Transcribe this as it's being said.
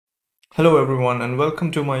Hello everyone and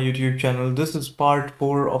welcome to my YouTube channel. This is part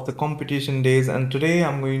 4 of the competition days, and today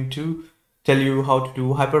I'm going to tell you how to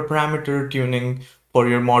do hyperparameter tuning for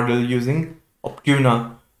your model using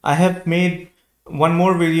Optuna. I have made one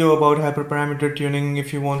more video about hyperparameter tuning.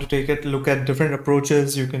 If you want to take a look at different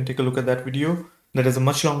approaches, you can take a look at that video. That is a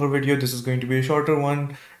much longer video. This is going to be a shorter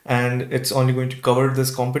one, and it's only going to cover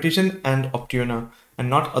this competition and Optuna and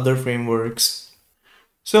not other frameworks.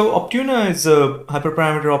 So Optuna is a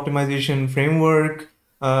hyperparameter optimization framework,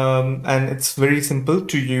 and it's very simple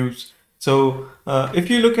to use. So if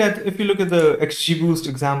you look at the xgboost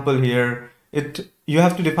example here, you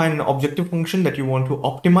have to define an objective function that you want to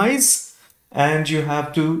optimize, and you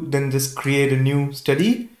have to then just create a new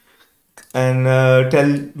study and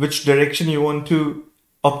tell which direction you want to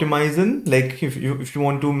optimize in. Like if you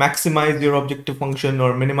want to maximize your objective function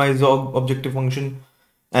or minimize the objective function,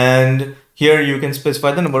 and here you can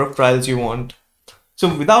specify the number of trials you want.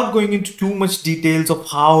 So without going into too much details of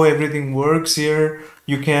how everything works here,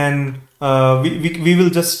 you can we will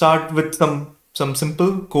just start with some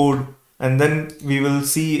simple code, and then we will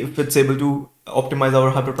see if it's able to optimize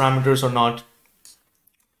our hyperparameters or not.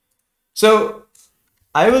 So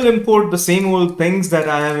I will import the same old things that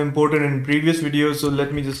I have imported in previous videos. So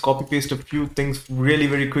let me just copy paste a few things really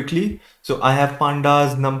very quickly. So I have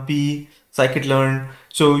pandas, numpy, scikit-learn.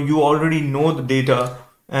 So you already know the data,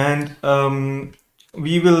 and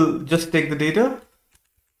we will just take the data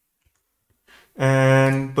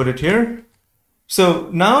and put it here. So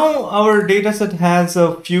now our data set has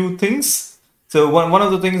a few things. So one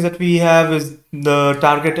of the things that we have is the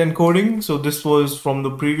target encoding. So this was from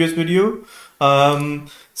the previous video.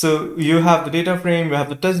 So you have the data frame, you have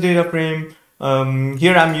the test data frame.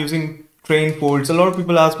 Here I'm using train folds. A lot of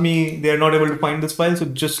people ask me they are not able to find this file. So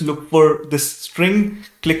just look for this string,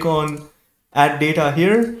 click on add data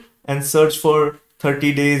here and search for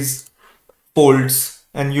 30 days folds,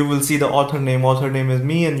 and you will see the author name. Author name is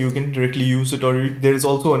me, and you can directly use it, or there is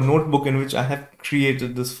also a notebook in which I have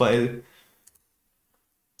created this file.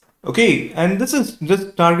 Okay, and this is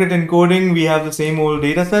just target encoding. We have the same old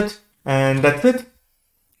data set, and that's it.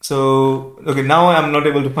 So, okay, now I'm not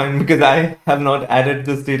able to find because I have not added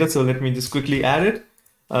this data. So let me just quickly add it.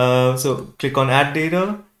 So click on add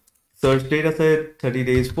data, search data set, 30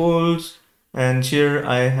 days folds. And here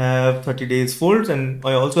I have 30 days folds, and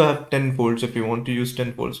I also have 10 folds if you want to use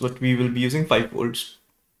 10 folds, but we will be using 5 folds.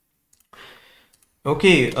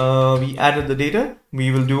 Okay, we added the data. We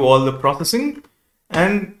will do all the processing.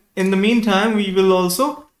 And in the meantime, we will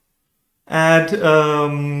also add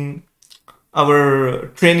our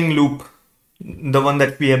training loop, the one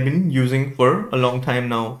that we have been using for a long time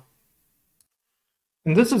now.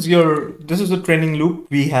 And this is the training loop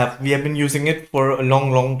we have been using it for a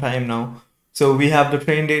long time now. So we have the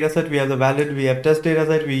train data set, we have the valid, we have test data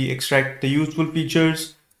set, we extract the useful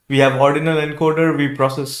features, we have ordinal encoder, we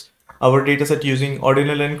process our data set using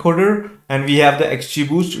ordinal encoder, and we have the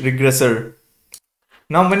xgboost regressor.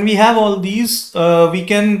 Now when we have all these, we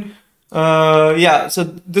can so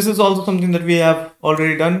this is also something that we have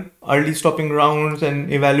already done, early stopping rounds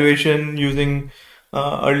and evaluation using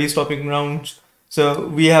early stopping rounds. So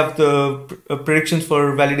we have the predictions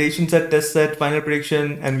for validation set, test set, final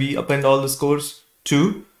prediction, and we append all the scores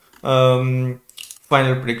to final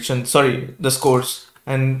prediction, the scores,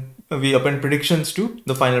 and we append predictions to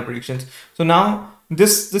the final predictions. So now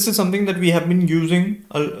this is something that we have been using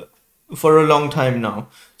for a long time now.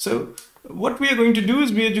 So what we are going to do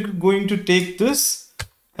is we are going to take this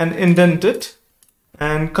and indent it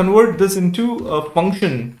and convert this into a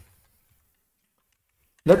function.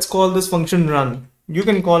 Let's call this function run. You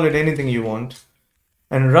can call it anything you want.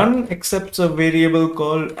 And run accepts a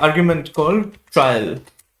argument called trial.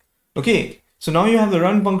 Okay, so now you have the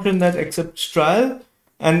run function that accepts trial,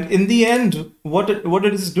 and in the end, what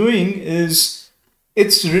it is doing is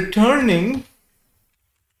it's returning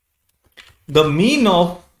the mean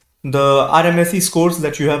of the RMSE scores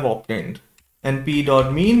that you have obtained,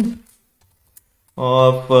 np.mean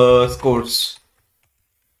of scores.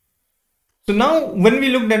 So now when we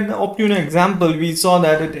looked at the Optuna example, we saw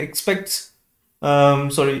that it expects,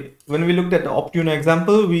 when we looked at the Optuna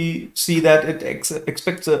example, we see that it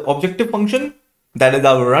expects an objective function, that is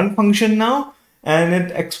our run function now, and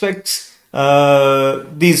it expects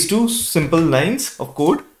these two simple lines of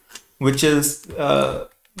code, which is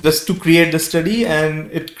just to create the study, and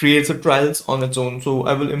it creates the trials on its own. So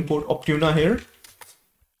I will import Optuna here.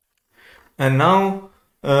 And now,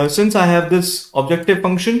 since I have this objective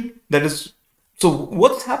function, so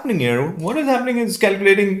what's happening here? What is happening is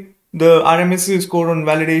calculating the RMSE score on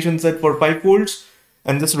validation set for 5 folds,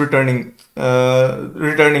 and just returning the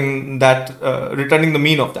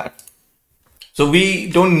mean of that. So we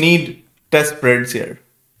don't need test spreads here.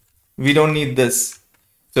 We don't need this.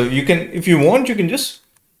 So you can, if you want, you can just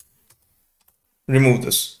remove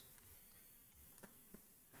this.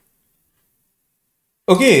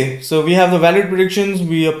 Okay, so we have the valid predictions.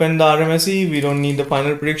 We append the RMSE. We don't need the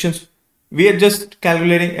final predictions. We are just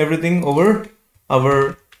calculating everything over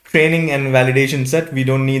our training and validation set. We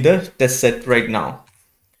don't need the test set right now.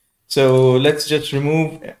 So let's just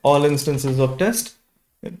remove all instances of test.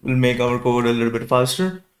 It will make our code a little bit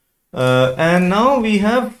faster. And now we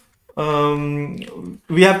have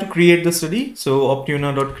to create the study. So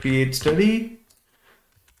optuna.create study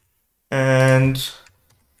and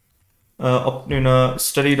Optuna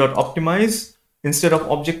study.optimize. Instead of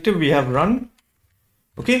objective, we have run.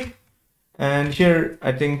 Okay, and here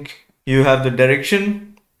I think you have the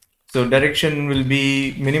direction. So direction will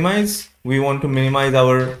be minimize. We want to minimize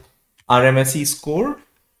our RMSE score,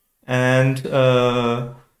 and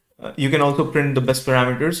you can also print the best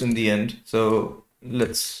parameters in the end. So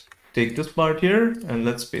let's take this part here and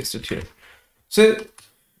let's paste it here. So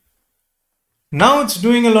now it's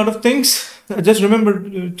doing a lot of things. Just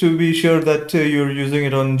remember to be sure that you're using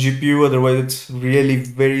it on GPU, otherwise it's really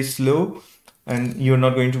very slow and you're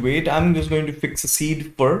not going to wait. I'm just going to fix a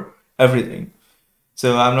seed for everything.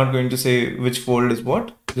 So I'm not going to say which fold is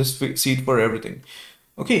what, just fix seed for everything.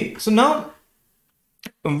 Okay, so now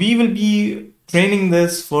we will be training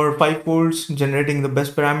this for 5 folds, generating the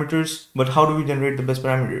best parameters. But how do we generate the best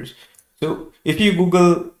parameters? So if you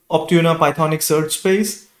Google Optuna Pythonic search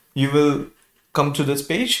space, you will come to this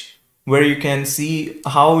page where you can see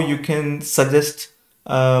how you can suggest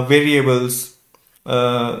variables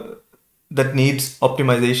that needs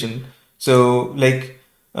optimization. So like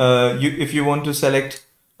if you want to select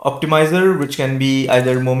optimizer, which can be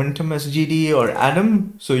either momentum SGD or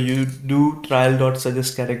Atom, so you do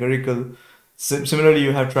trial.suggest categorical. Similarly,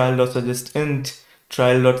 you have trial.suggest int,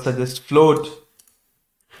 trial.suggest float.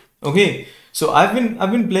 Okay, so I've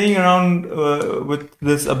been playing around with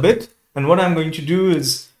this a bit, and what I'm going to do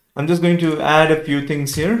is I'm just going to add a few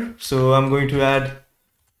things here. So I'm going to add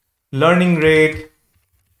learning rate.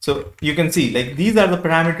 So you can see like these are the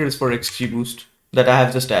parameters for xgboost that I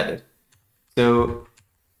have just added. So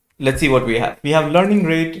let's see what we have. We have learning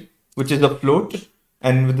rate, which is a float,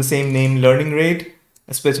 and with the same name learning rate,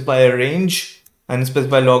 specify a range and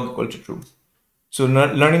specify log equal to true. So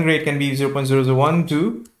learning rate can be 0.001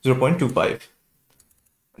 to 0.25.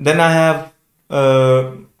 Then I have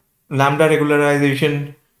lambda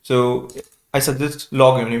regularization. So I suggest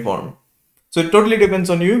log uniform. So it totally depends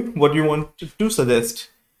on you what you want to suggest.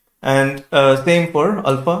 And same for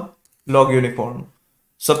alpha log uniform.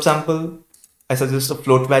 Subsample, I suggest a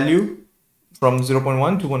float value from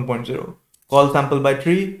 0.1 to 1.0. Call sample by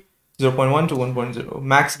tree, 0.1 to 1.0.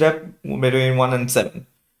 Max depth between 1 and 7.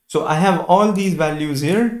 So I have all these values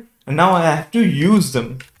here, and now I have to use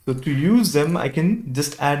them. So to use them, I can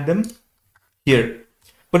just add them here.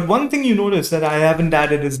 But one thing you notice that I haven't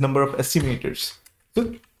added is number of estimators.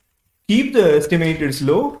 So keep the estimators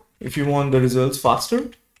low if you want the results faster.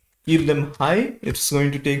 Keep them high. It's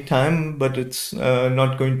going to take time, but it's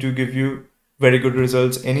not going to give you very good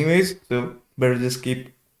results anyways. So better just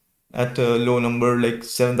keep at a low number like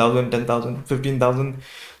 7,000, 10,000, 15,000,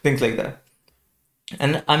 things like that.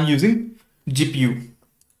 And I'm using GPU.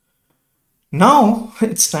 Now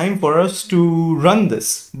it's time for us to run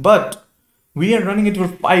this, but we are running it for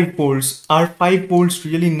 5 folds. Are 5 folds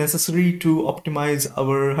really necessary to optimize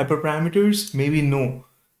our hyperparameters? Maybe no.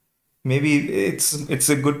 Maybe it's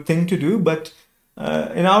a good thing to do, but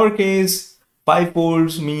in our case, 5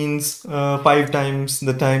 folds means 5 times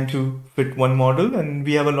the time to fit one model, and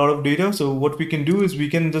we have a lot of data. So what we can do is we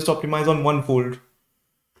can just optimize on 1 fold.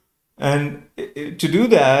 And to do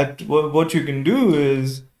that, what you can do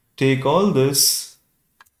is take all this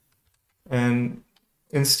and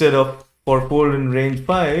instead of for fold in range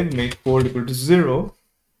 5, make fold equal to 0.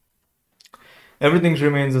 Everything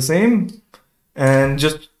remains the same and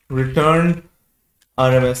just return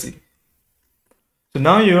RMSE. So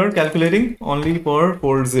now you are calculating only for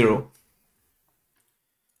fold 0.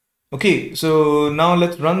 Okay, so now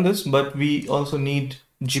let's run this, but we also need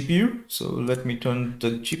GPU. So let me turn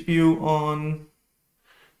the GPU on.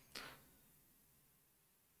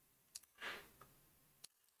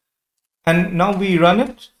 And now we run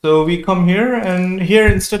it. So we come here, and here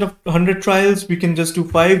instead of 100 trials, we can just do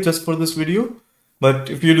 5 just for this video.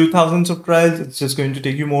 But if you do thousands of trials, it's just going to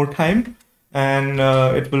take you more time, and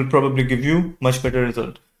it will probably give you much better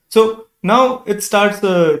result. So now it starts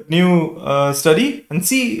a new study, and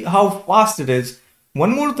see how fast it is.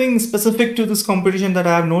 One more thing specific to this competition that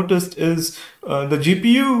I have noticed is the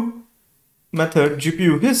GPU method,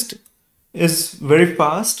 GPU hist, is very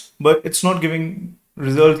fast, but it's not giving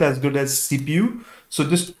results as good as CPU. So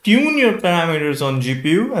just tune your parameters on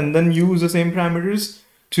GPU and then use the same parameters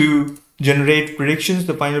to generate predictions,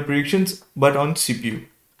 the final predictions, but on CPU,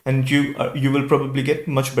 and you will probably get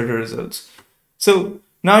much better results. So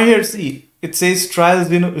now here, see, it says trial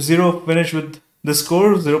 0 finish with the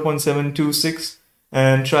score 0.726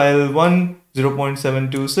 and trial 1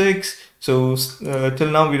 0.726. So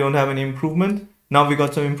till now we don't have any improvement. Now we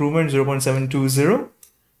got some improvement, 0.720.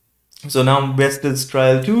 So now best is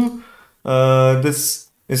trial 2. This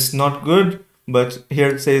is not good, but here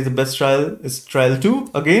it says the best trial is trial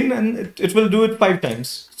 2 again, and it will do it 5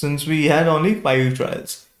 times since we had only 5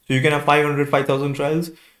 trials. So you can have 5,000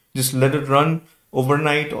 trials. Just let it run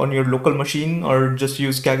overnight on your local machine, or just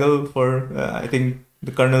use Kaggle for, I think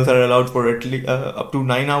the kernels are allowed for at least up to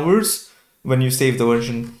 9 hours when you save the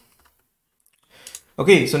version.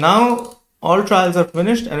 Okay, so now all trials are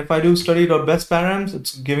finished, and if I do study.best params,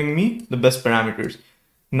 it's giving me the best parameters.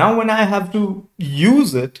 Now when I have to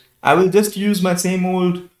use it, I will just use my same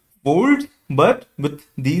old board, but with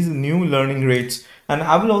these new learning rates. And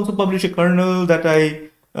I will also publish a kernel that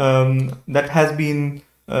that has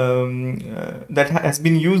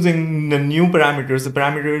been using the new parameters. The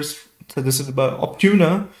parameters, so this is about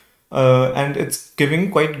Optuna, and it's giving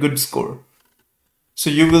quite good score. So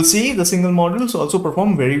you will see the single models also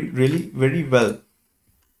perform very well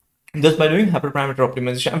just by doing hyperparameter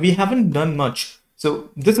optimization. We haven't done much. So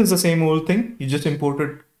this is the same old thing. You just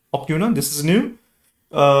imported Optuna. This is new.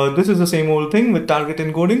 This is the same old thing with target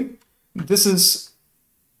encoding. This is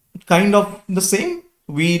kind of the same.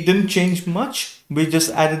 We didn't change much. We just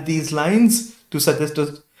added these lines to suggest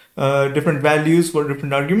us different values for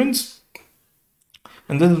different arguments.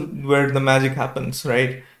 And this is where the magic happens,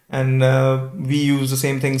 right? And we use the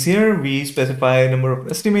same things here. We specify a number of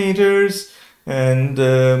estimators, and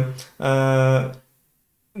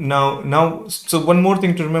so one more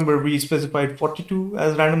thing to remember, we specified 42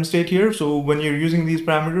 as random state here. So when you're using these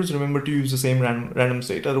parameters, remember to use the same random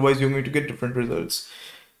state, otherwise you're going to get different results.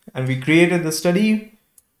 And we created the study,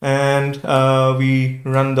 and we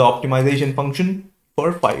run the optimization function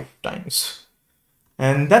for 5 times.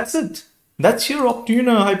 And that's it. That's your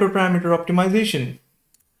Optuna hyperparameter optimization.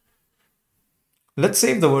 Let's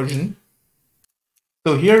save the version.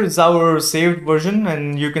 So here is our saved version,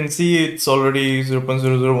 and you can see it's already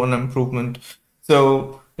 0.001 improvement.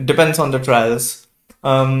 So it depends on the trials.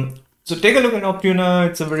 So take a look at Optuna.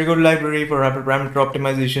 It's a very good library for hyperparameter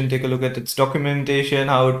optimization. Take a look at its documentation,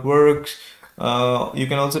 how it works. You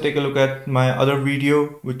can also take a look at my other video,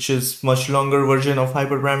 which is much longer version of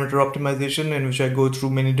hyperparameter optimization, in which I go through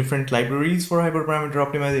many different libraries for hyperparameter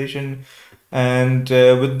optimization. And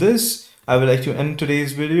with this, I would like to end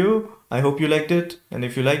today's video. I hope you liked it. And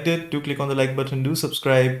if you liked it, do click on the like button, do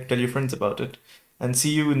subscribe, tell your friends about it, and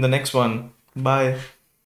see you in the next one. Bye.